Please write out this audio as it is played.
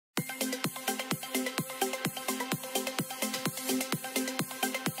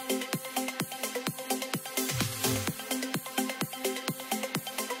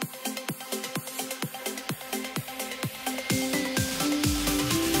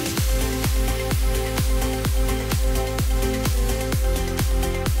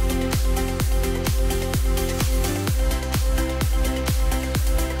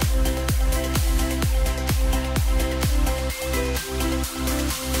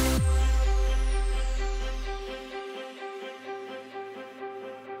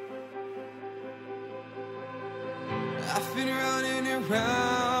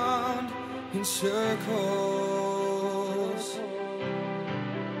round in circles,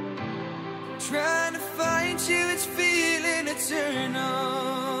 trying to find you, it's feeling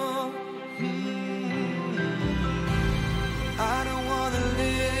eternal. I don't wanna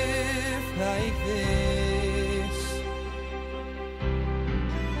live like this.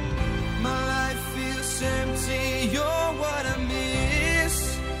 My life feels empty, you're what I miss.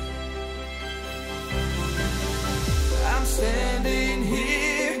 I'm standing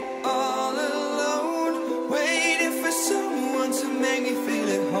here all alone, waiting for someone to make me feel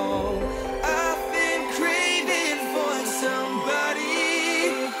at home. I've been craving for somebody,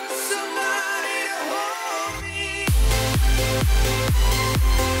 somebody to hold me.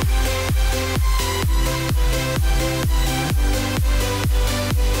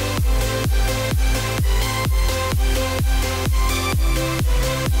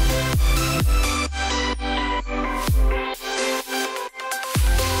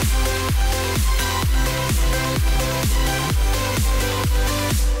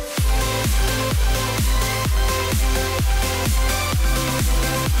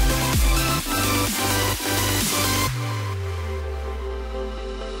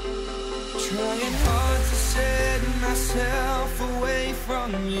 Trying hard to set myself away from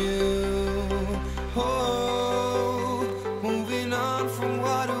you. Oh, moving on from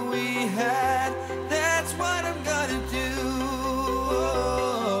what we had, that's what I'm gonna do.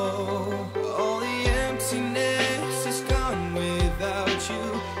 Oh, all the emptiness is gone without you.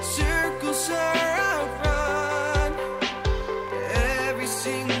 Circles are outrun. Every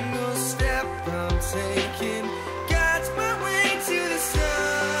single step I'm taking guides my way to the sun.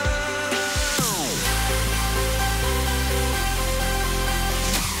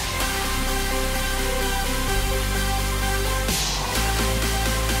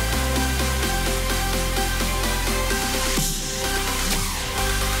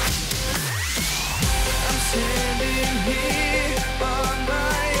 Standing here on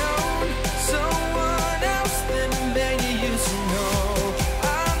my own, someone else than many used to know.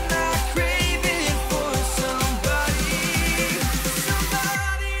 I'm not craving for somebody,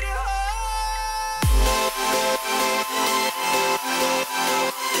 somebody to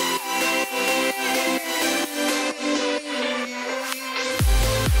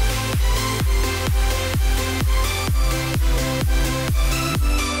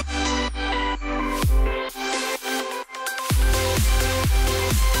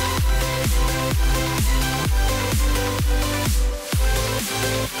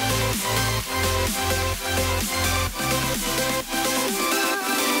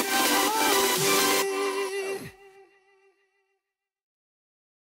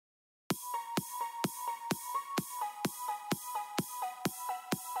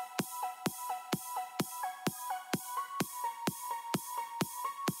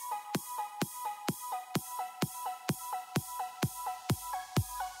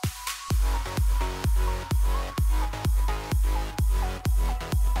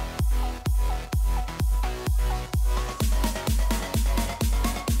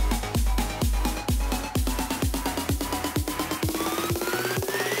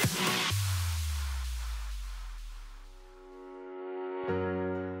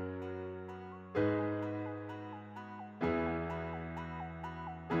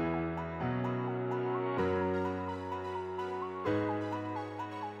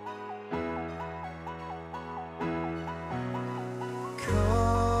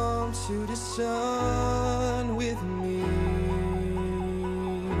to the sun with me,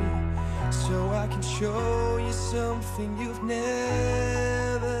 so I can show you something you've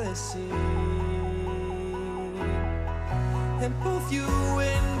never seen. And both you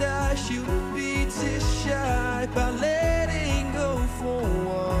and I shouldn't be too shy by letting go for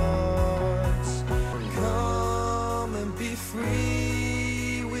once. Come and be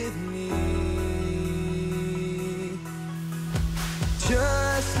free with me.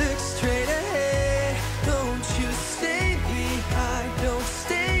 Just look straight ahead, don't you stay behind, don't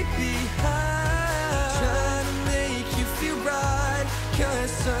stay behind. Trying to make you feel right,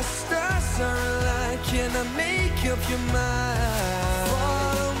 'cause our stars are aligned. Can I make up your mind?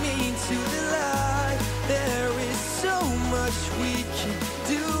 Follow me to the light, there is so much we can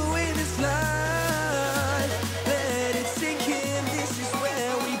do in this life. Let it sink in, this is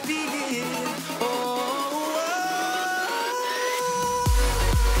where we begin. Oh,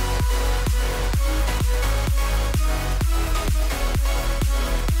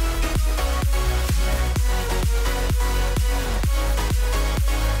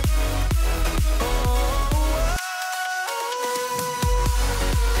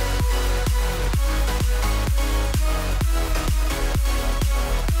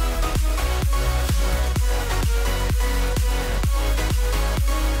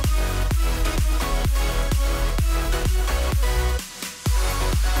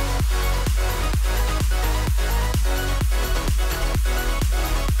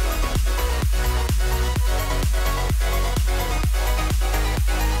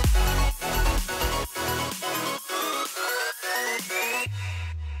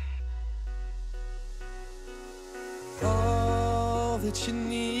 that you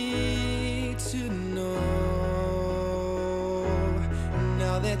need to know.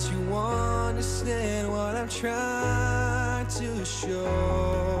 Now that you understand what I'm trying to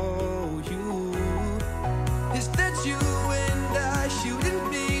show you, is that you and I shouldn't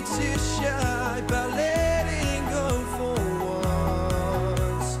be too shy about letting go for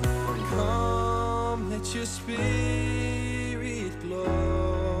once. Come, let your spirit glow.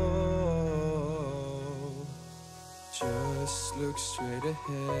 Just look straight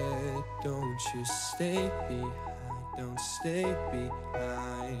ahead, don't you stay behind. Don't stay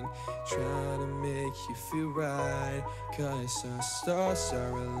behind, try to make you feel right, 'cause our stars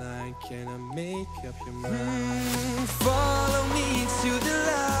are aligned. Can I make up your mind? Follow me to the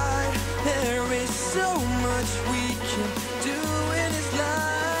light. There is so much we can do in this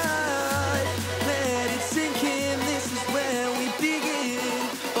life. Let it sink in, this is where we begin.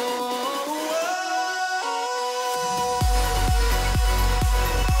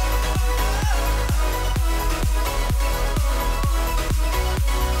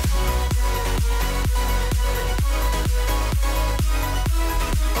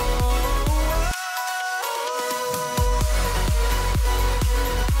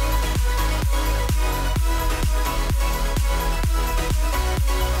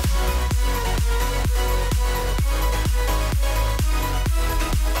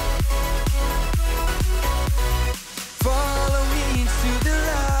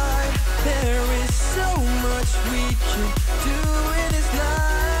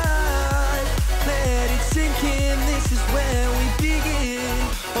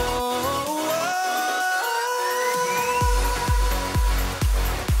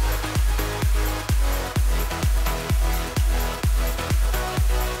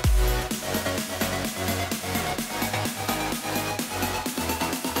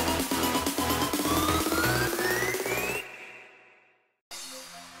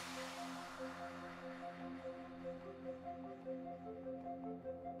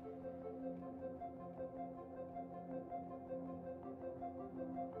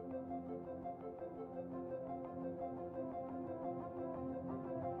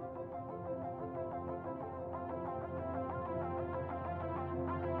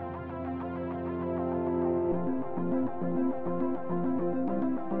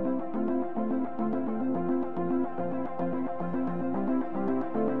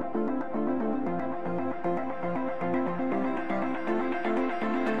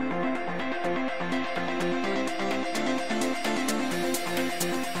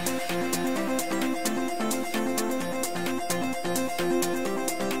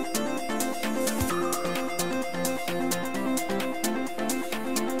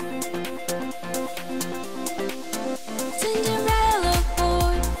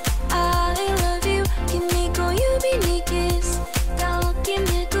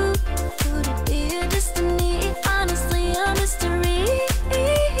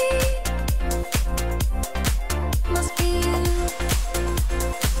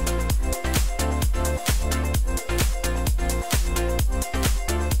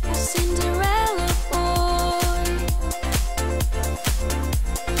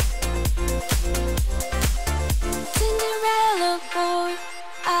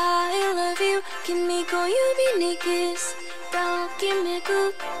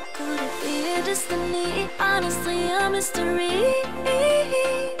 Could it be a destiny? Honestly, a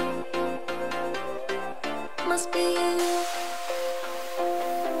mystery.